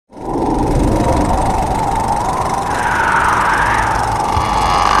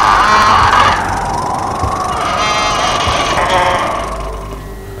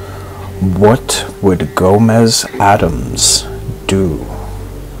What would Gomez Addams do?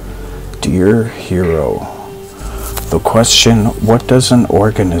 Dear hero, the question, what does an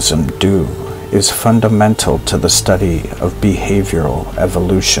organism do, is fundamental to the study of behavioral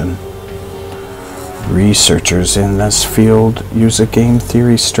evolution. Researchers in this field use a game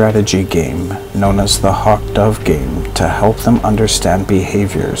theory strategy game known as the HawkDove game to help them understand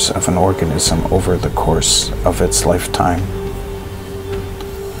behaviors of an organism over the course of its lifetime.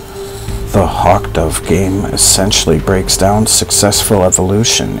 The HawkDove game essentially breaks down successful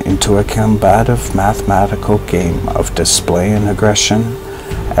evolution into a combative mathematical game of displaying aggression,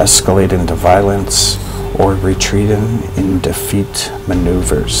 escalate into violence, or retreating in defeat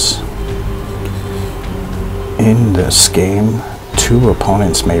maneuvers. In this game, two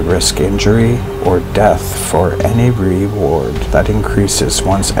opponents may risk injury or death for any reward that increases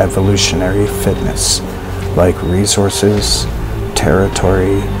one's evolutionary fitness, like resources,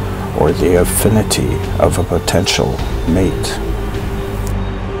 territory, or the affinity of a potential mate.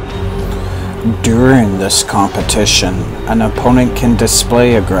 During this competition, an opponent can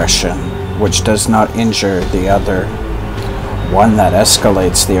display aggression, which does not injure the other. One that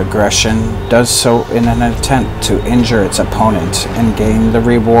escalates the aggression does so in an attempt to injure its opponent and gain the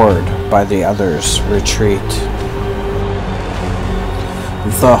reward by the other's retreat.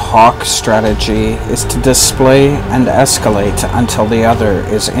 The Hawk strategy is to display and escalate until the other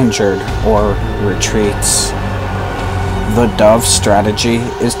is injured or retreats. The Dove strategy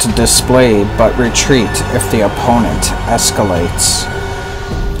is to display but retreat if the opponent escalates.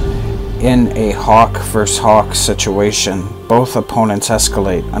 In a Hawk vs. Hawk situation, both opponents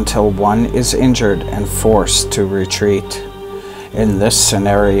escalate until one is injured and forced to retreat. In this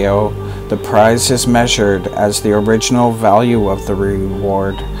scenario, the prize is measured as the original value of the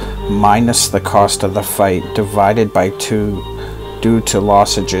reward minus the cost of the fight divided by 2 due to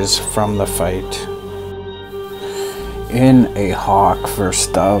lossages from the fight. In a Hawk vs.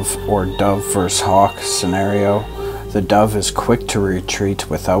 Dove or Dove vs. Hawk scenario, the Dove is quick to retreat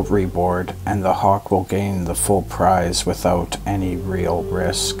without reward, and the Hawk will gain the full prize without any real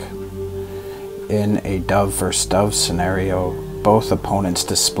risk. In a Dove vs. Dove scenario, both opponents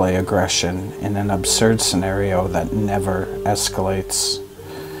display aggression in an absurd scenario that never escalates.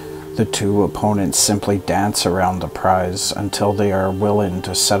 The two opponents simply dance around the prize until they are willing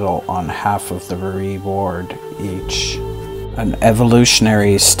to settle on half of the reward each. An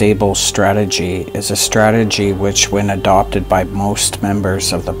evolutionary stable strategy is a strategy which, when adopted by most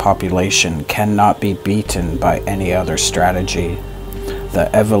members of the population, cannot be beaten by any other strategy. The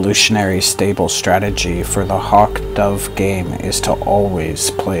evolutionary stable strategy for the HawkDove game is to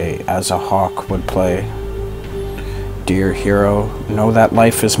always play as a hawk would play. Dear hero, know that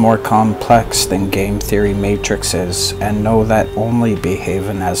life is more complex than game theory matrices, and know that only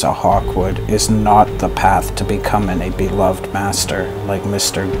behaving as a hawk would is not the path to becoming a beloved master like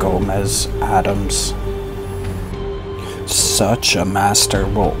Mr. Gomez Addams. Such a master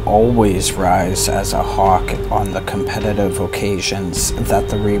will always rise as a hawk on the competitive occasions that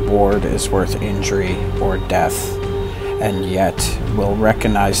the reward is worth injury or death, and yet will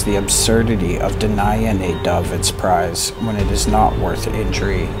recognize the absurdity of denying a dove its prize when it is not worth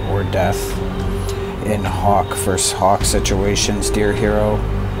injury or death. In Hawk vs. Hawk situations, dear hero,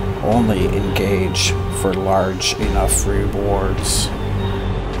 only engage for large enough rewards.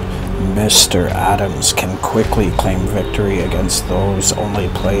 Mr. Addams can quickly claim victory against those only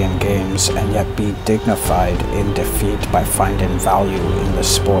playing games and yet be dignified in defeat by finding value in the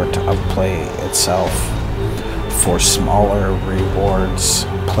sport of play itself. For smaller rewards,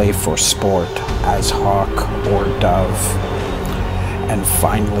 play for sport as hawk or dove. And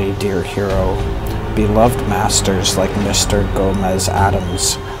finally, dear hero, beloved masters like Mr. Gomez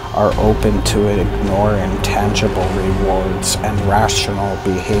Addams are open to ignoring tangible rewards and rational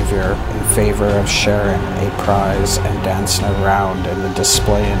behavior in favor of sharing a prize and dancing around in the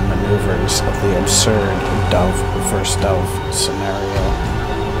displaying maneuvers of the absurd Dove vs. Dove scenario.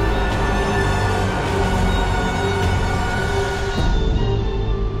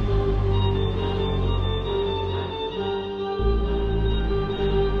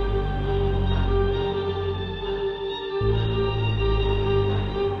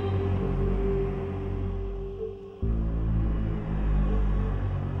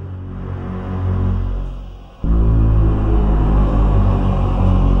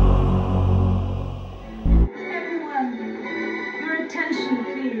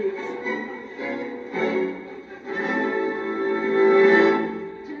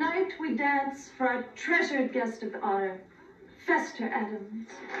 For our treasured guest of honor, Fester Addams.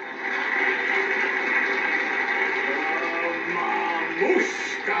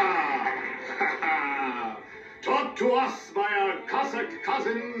 Mamushka! Taught to us by our Cossack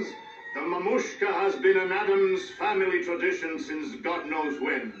cousins, the Mamushka has been an Addams family tradition since God knows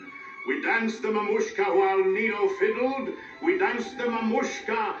when. We danced the Mamushka while Nino fiddled. We danced the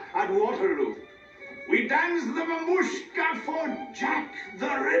Mamushka at Waterloo. We danced the Mamushka for Jack the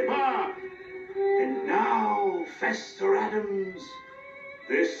Ripper. And now, Fester Addams,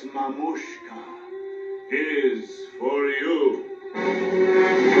 this Mamushka is for you.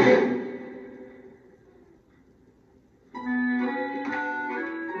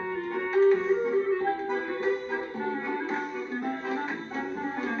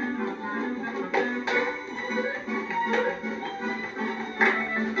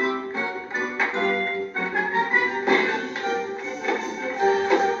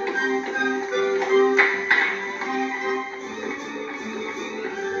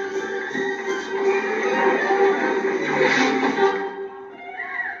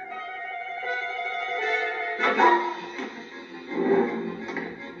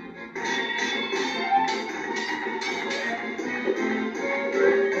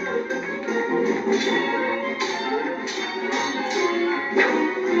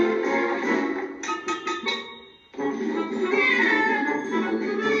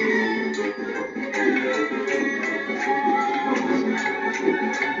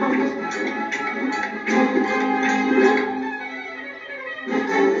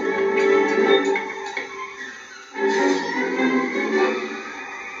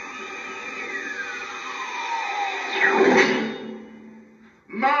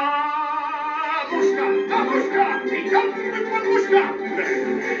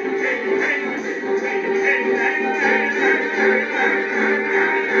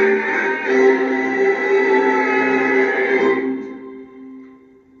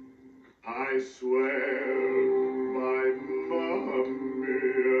 I swear by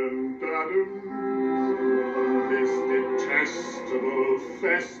Marion Barfs, this detestable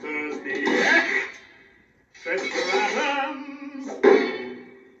Fester's the echt Fester Addams.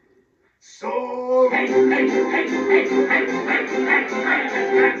 So hey,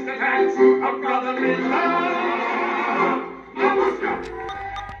 that's the facts of brotherly love. Mamushka!